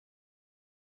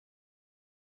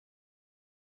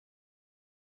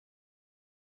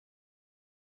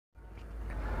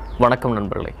வணக்கம்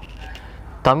நண்பர்களே.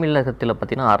 தமிழகத்தில்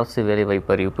பார்த்தீங்கன்னா அரசு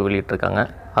வேலைவாய்ப்பு அறிவிப்பு வெளியிட்டிருக்காங்க.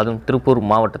 அதுவும் திருப்பூர்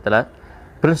மாவட்டத்தில்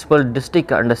பிரின்சிபல்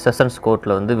டிஸ்ட்ரிக்ட் அண்ட் செஷன்ஸ்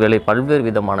கோர்ட்டில் வந்து பல்வேறு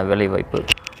விதமான வேலைவாய்ப்பு.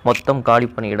 மொத்தம் காலி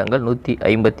பணியிடங்கள்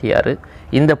 156.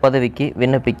 இந்த பதவிக்கு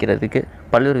விண்ணப்பிக்கிறதுக்கு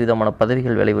பல்வேறு விதமான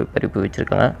பதவிகள் வேலைவாய்ப்பு அறிவிப்பு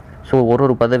வச்சுருக்காங்க. ஸோ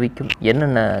ஒரு பதவிக்கும்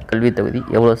என்னென்ன கல்வி தகுதி,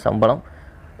 எவ்வளோ சம்பளம்,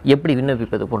 எப்படி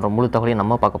விண்ணப்பிப்பது போன்ற முழு தகவலையும்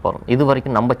நம்ம பார்க்க போகிறோம். இது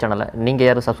வரைக்கும் நம்ம சேனலை நீங்கள்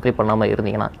யாரும் சப்ஸ்கிரைப் பண்ணாமல்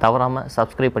இருந்தீங்கன்னா தவறாமல்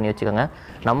சப்ஸ்கிரைப் பண்ணி வச்சுக்கோங்க.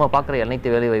 நம்ம பார்க்குற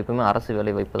அனைத்து வேலைவாய்ப்புமே அரசு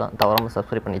வேலைவாய்ப்பு தான். தவறாமல்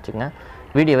சப்ஸ்கிரைப் பண்ணி வச்சுக்கோங்க.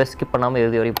 வீடியோவை ஸ்கிப் பண்ணாமல்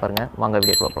இறுதி வரைக்கும் பாருங்கள். வாங்க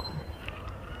வீடியோக்குள்ள போகலாம்.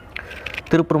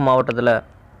 திருப்பூர் மாவட்டத்தில்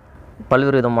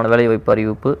பல்வேறு விதமான வேலைவாய்ப்பு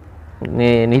அறிவிப்பு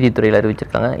நீதித்துறையில்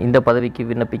அறிவிச்சிருக்காங்க. இந்த பதவிக்கு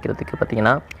விண்ணப்பிக்கிறதுக்கு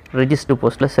பார்த்திங்கன்னா ரெஜிஸ்டர்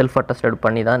போஸ்ட்டில் செல்ஃப் அட்டஸ்டட்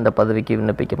பண்ணி தான் இந்த பதவிக்கு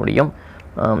விண்ணப்பிக்க முடியும்.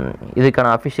 இதுக்கான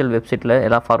அஃபிஷியல் வெப்சைட்டில்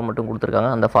எல்லா ஃபார்மெட்டும் கொடுத்துருக்காங்க.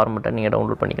 அந்த ஃபார்மெட்டை நீங்கள்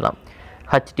டவுன்லோட் பண்ணிக்கலாம்.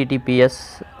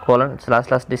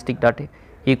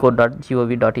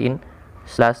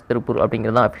 https://district.ecourt.gov.in/திருப்பூர்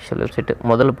அப்படிங்கிறது தான் அஃபிஷியல் வெப்சைட்டு.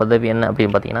 முதல் பதவி என்ன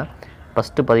அப்படின்னு பார்த்தீங்கன்னா,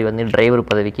 ஃபஸ்ட்டு பதவி வந்து டிரைவர்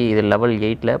பதவிக்கு. இது லெவல்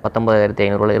 8ல்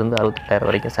 19,500 இருந்து 68,000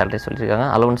 வரைக்கும் சேலரி சொல்லியிருக்காங்க.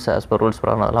 அலவன்ஸ் ஆஸ் பர் ரூல்ஸ்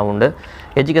பிரகாரம் அதெல்லாம் உண்டு.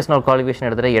 எஜுகேஷனல் குவாலிஃபிகேஷன்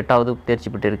எடுத்துகிட்டு 8வது தேர்ச்சி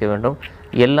பெற்று இருக்க வேண்டும்.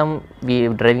 LMV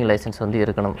டிரைவிங் லைசன்ஸ் வந்து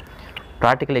இருக்கணும்.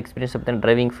 ப்ராக்டிக்கல் எக்ஸ்பீரியன்ஸ் பற்றி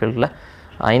டிரைவிங் ஃபீல்டில்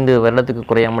 5 வருடத்துக்கு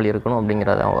குறையாமல் இருக்கணும்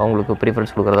அப்படிங்கிறத அவங்களுக்கு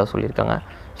ப்ரிஃபரன்ஸ் கொடுக்குறதா சொல்லியிருக்காங்க.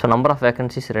 ஸோ நம்பர் ஆஃப்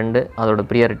வேகன்சிஸ் 2, அதோட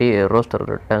ப்ரியாரிட்டி ரோஸ்டர்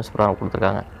டர்ம்ஸ் பிரகாரம்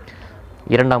கொடுத்துருக்காங்க.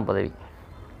 2ஆம் பதவி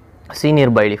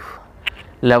சீனியர் பைலிஃப்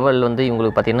லெவல் வந்து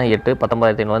இவங்களுக்கு பார்த்திங்கன்னா 8,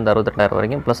 19,500 68,000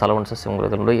 வரைக்கும் ப்ளஸ் அலவன்சஸ்.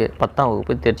 உங்களுக்கு 10ஆம்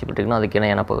வகுப்பு தேர்ச்சி பெற்றுக்கணும். அதுக்கு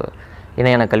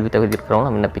இணையான கல்வி தகுதி இருக்கிறவங்க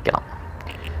விண்ணப்பிக்கலாம்.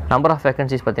 நம்பர் ஆஃப்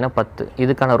வேகன்சிஸ் பார்த்திங்கன்னா 10.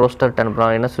 இதுக்கான ரோஸ்டர் டர்ம்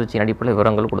என்ன சுழற்சியின் அடிப்படையில்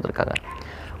விவரங்கள் கொடுத்துருக்காங்க.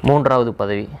 3வது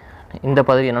பதவி. இந்த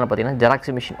பதவி என்னென்னு பார்த்தீங்கன்னா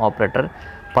ஜெராக்ஸ் மிஷின் ஆப்ரேட்டர்.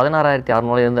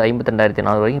 16,600 இருந்து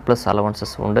 52,400 வரைக்கும் ப்ளஸ்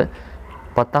அலவன்சஸ் உண்டு.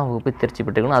 10ஆம் வகுப்பு தேர்ச்சி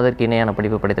பெற்றுக்கணும். அதற்கு இணையான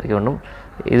படிப்பு படித்திருக்க வேண்டும்.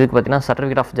 இதுக்கு பார்த்தீங்கன்னா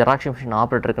certificate of xerox machine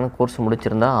ஆப்ரேட்டருக்குன்னு course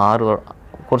முடிச்சிருந்தா 6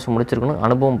 கோர்ஸ் முடிச்சிருக்கணும்.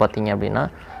 அனுபவம் பார்த்தீங்க அப்படின்னா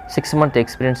 6 மந்த்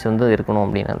எக்ஸ்பீரியன்ஸ் வந்து இருக்கணும்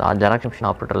அப்படின்னு ஜெராக்ஸ் மிஷின்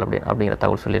ஆப்ரேட்டர் அப்படிங்கிற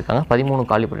தகவல் சொல்லியிருக்காங்க. 13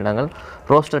 காலி பணியிடங்கள்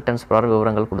ரோஸ்டர் டென்ஸ் பிரகாரம்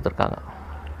விவரங்கள் கொடுத்துருக்காங்க.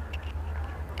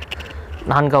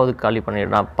 4வது காலி பதவி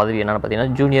என்னென்னு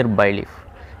பார்த்தீங்கன்னா ஜூனியர் பைலிஃப்.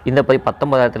 இந்த பதவி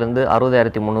 19,000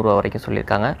 60,300 வரைக்கும்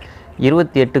சொல்லியிருக்காங்க.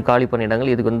 28 காலி பணியிடங்கள்.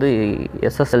 இதுக்கு வந்து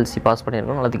SSLC பாஸ்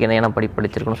பண்ணியிருக்கணும். அதுக்கு இணையான படிப்பு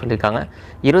படிச்சிருக்கணும்னு சொல்லியிருக்காங்க.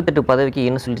 28 பதவிக்கு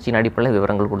இன்னும் சுழற்சியின் அடிப்படையில்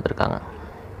விவரங்கள் கொடுத்துருக்காங்க.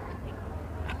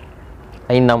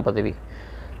 5ஆம் பதவி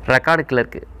ரெக்கார்டு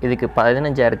கிளர்க்கு. இதுக்கு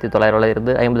 15,900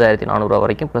 இருந்து 50,400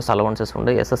 வரைக்கும் ப்ளஸ் அலவன்சஸ்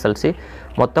உண்டு. SSLC.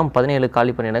 மொத்தம் 17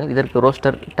 காலி பணியிடங்கள். இதற்கு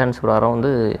ரோஸ்டர் டர்ம்ஸ் பிரகாரம்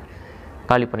வந்து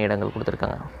காலி பணியிடங்கள்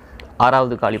கொடுத்துருக்காங்க.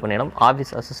 6வது காலி பணியிடம்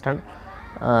ஆஃபீஸ் அசிஸ்டண்ட்.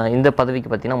 இந்த பதவிக்கு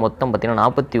பார்த்திங்கன்னா மொத்தம்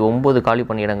 49 காலி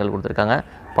பணியிடங்கள் கொடுத்துருக்காங்க.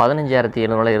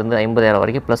 15,700 இருந்து 50,000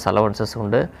 வரைக்கும் ப்ளஸ் அலவன்சஸ்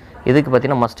உண்டு. இதுக்கு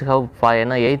பார்த்திங்கன்னா மஸ்ட் ஹவ்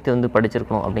 8th வந்து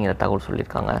படிச்சிருக்கணும் அப்படிங்கிற தகவல்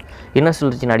சொல்லியிருக்காங்க. இன்னும்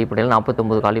சுழற்சியின் அடிப்படையில்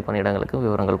 49 காலி பணியிடங்களுக்கு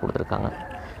விவரங்கள் கொடுத்துருக்காங்க.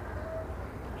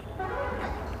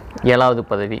 7வது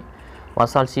பதவி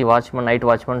மசால்சி watchman, night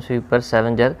watchman, sweeper,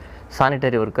 செவஞ்சர்,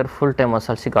 sanitary worker, full time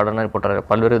மசால்சி gardener போன்ற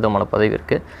பல்வேறு விதமான பதவி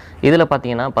இருக்குது. இதில்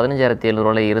பார்த்தீங்கன்னா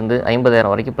 15,700 இருந்து 50,000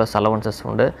 வரைக்கும் ப்ளஸ் அலவன்சஸ்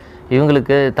உண்டு.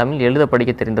 இவங்களுக்கு தமிழ் எழுத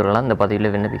படிக்க தெரிந்தவர்களாக இந்த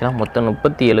பதவியில் விண்ணப்பிக்கலாம். மொத்தம்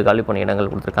 37 காலி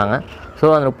பணியிடங்கள் கொடுத்துருக்காங்க. ஸோ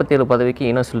அந்த 37 பதவிக்கு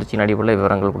இன சுழற்சியின் அடிப்படையில்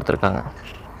விவரங்கள் கொடுத்துருக்காங்க.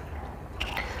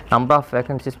 நம்பர் ஆஃப்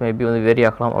வேகன்சிஸ் மேபி வந்து வேரி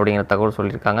ஆகலாம் அப்படிங்கிற தகவல்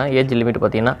சொல்லியிருக்காங்க. ஏஜ் லிமிட்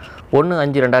பார்த்தீங்கன்னா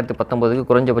 1/5/2019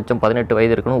 குறைஞ்சபட்சம் 18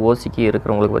 வயது இருக்கணும். ஓசிக்கு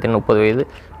இருக்கிறவங்களுக்கு பார்த்தீங்கன்னா 30 வயது,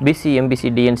 BC MBC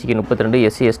DNCக்கு 32,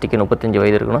 SC STக்கு 35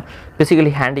 வயது இருக்கணும்.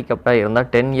 ஃபிசிக்கலி ஹேண்டிகேப்டாக இருந்தால்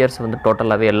 10 இயர்ஸ் வந்து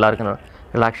டோட்டலாகவே எல்லாருக்கும்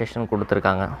ரிலாக்ஸேஷன்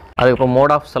கொடுத்துருக்காங்க. அதுக்கப்புறம்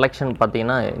மோட் ஆஃப் செலெக்ஷன்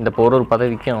பார்த்தீங்கன்னா இந்த ஒரு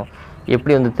பதவிக்கும்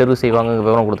எப்படி வந்து தேர்வு செய்வாங்க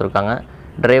விவரம் கொடுத்துருக்காங்க.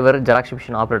 Driver, xerox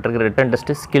machine ஆப்ரேட்டருக்கு written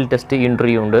test, skill test,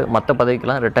 interview உண்டு. மற்ற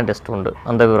பதவிக்கெலாம் ரிட்டன் டெஸ்ட் உண்டு.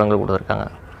 அந்த விவரங்கள் கொடுத்துருக்காங்க.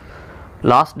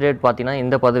 லாஸ்ட் டேட் பார்த்தீங்கன்னா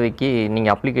இந்த பதவிக்கு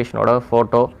நீங்கள் அப்ளிகேஷனோட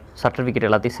ஃபோட்டோ, சர்டிஃபிகேட்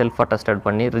எல்லாத்தையும் செல்ஃப் அட்டஸ்டட்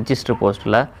பண்ணி ரிஜிஸ்டர்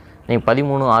போஸ்ட்டில் நீங்கள்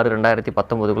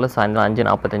 13/6/2019 சாயந்தரம்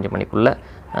 5:45 மணிக்குள்ளே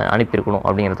அனுப்பியிருக்கணும்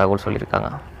அப்படிங்கிற தகவல் சொல்லியிருக்காங்க.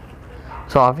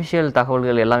 ஸோ அஃபிஷியல்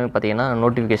தகவல்கள் எல்லாமே பார்த்தீங்கன்னா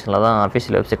நோட்டிஃபிகேஷனில் தான்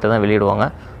அஃபிஷியல் வெப்சைட்டில் தான் வெளியிடுவாங்க.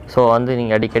 ஸோ வந்து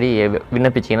நீங்கள் அடிக்கடி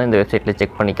விண்ணப்பிச்சிங்கன்னா இந்த வெப்சைட்டில்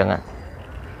செக் பண்ணிக்கோங்க.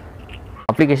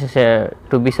 அப்ளிகேஷன்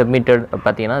டு பி சப்மிட்டட்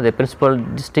பார்த்தீங்கன்னா தி பிரின்சிபல்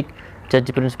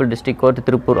டிஸ்ட்ரிக்ட் கோர்ட்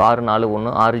திருப்பூர்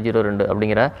 641-602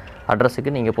 அப்படிங்கிற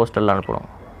அட்ரஸுக்கு நீங்கள் போஸ்டரில் அனுப்பணும்.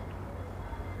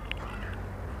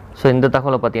 ஸோ இந்த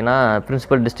தகவலை பார்த்தீங்கன்னா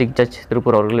பிரின்சிபல் டிஸ்ட்ரிக்ட் ஜட்ஜ்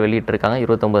திருப்பூர் அவர்கள் வெளியிட்டிருக்காங்க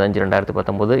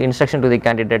 29/5/2019. இன்ஸ்ட்ரக்ஷன் டு தி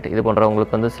கேண்டிடேட் இது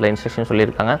போன்றவங்களுக்கு வந்து சில இன்ஸ்ட்ரக்ஷன்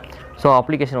சொல்லியிருக்காங்க. ஸோ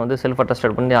அப்ளிகேஷன் வந்து செல்ஃப்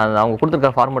அட்டஸ்டட் பண்ணி அவங்க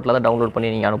கொடுத்துருக்க ஃபார்மெட்டில் தான் டவுன்லோட் பண்ணி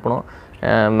நீங்கள் அனுப்பணும்.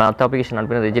 மற்ற அப்ளிகேஷன்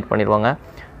அனுப்பி ரிஜெக்ட் பண்ணிடுவாங்க.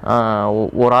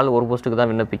 ஒரு ஆள் ஒரு போஸ்ட்டுக்கு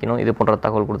தான் விண்ணப்பிக்கணும். இது போன்ற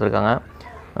தகவல் கொடுத்துருக்காங்க.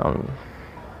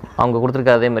 அவங்க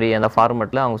கொடுத்துருக்க அதே மாதிரி அந்த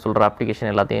ஃபார்மெட்டில் அவங்க சொல்கிற அப்ளிகேஷன்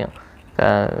எல்லாத்தையும்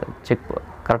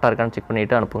கரெக்டாக இருக்கான்னு செக்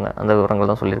பண்ணிவிட்டு அனுப்புங்க. அந்த விவரங்கள்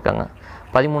தான் சொல்லியிருக்காங்க.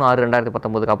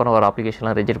 13/6/2019 அப்புறம் வர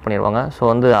அப்ளிகேஷன்லாம் ரிஜெக்ட் பண்ணிடுவாங்க. ஸோ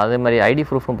வந்து அதே மாதிரி ஐடி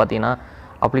ப்ரூஃப்னு பார்த்தீங்கன்னா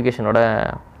அப்ளிகேஷனோட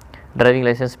driving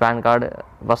licence, pan card,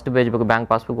 first page book, bank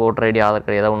passbook, voter ID, Aadhaar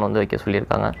card ஏதாவது ஒன்று வந்து வைக்க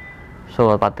சொல்லியிருக்காங்க. ஸோ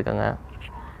அதை பார்த்துக்கோங்க.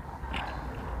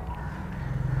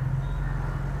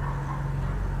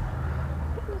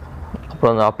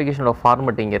 அப்புறம் அந்த அப்ளிகேஷனோட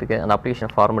ஃபார்மெட் இங்கே இருக்குது. அந்த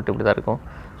அப்ளிகேஷன் ஃபார்மெட் இப்படி தான் இருக்கும்.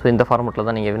 ஸோ இந்த ஃபார்மெட்டில்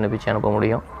தான் நீங்கள் விண்ணப்பிச்சு அனுப்ப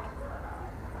முடியும்.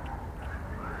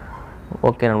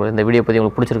 ஓகே நண்பர்களே, இந்த வீடியோ பற்றி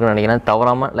உங்களுக்கு பிடிச்சிருக்குன்னு நினைக்கிறேன்.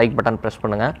 தவறாமல் லைக் பட்டன் ப்ரெஸ்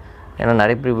பண்ணுங்கள். ஏன்னா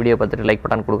நிறைய பேர் வீடியோ பார்த்துட்டு லைக்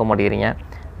பட்டன் கொடுக்க மாட்டேங்கிறீங்க.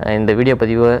 இந்த வீடியோ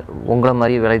பதிவை உங்களை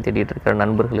மாதிரி வேலை தேடிட்டு இருக்கிற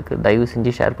நண்பர்களுக்கு தயவு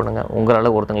செஞ்சு ஷேர் பண்ணுங்கள்.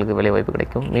 உங்களால் ஒருத்தங்களுக்கு வேலை வாய்ப்பு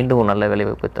கிடைக்கும். மீண்டும் ஒரு நல்ல வேலை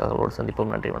வாய்ப்பு தகவலோடு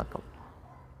சந்திப்போம். நன்றி, வணக்கம்.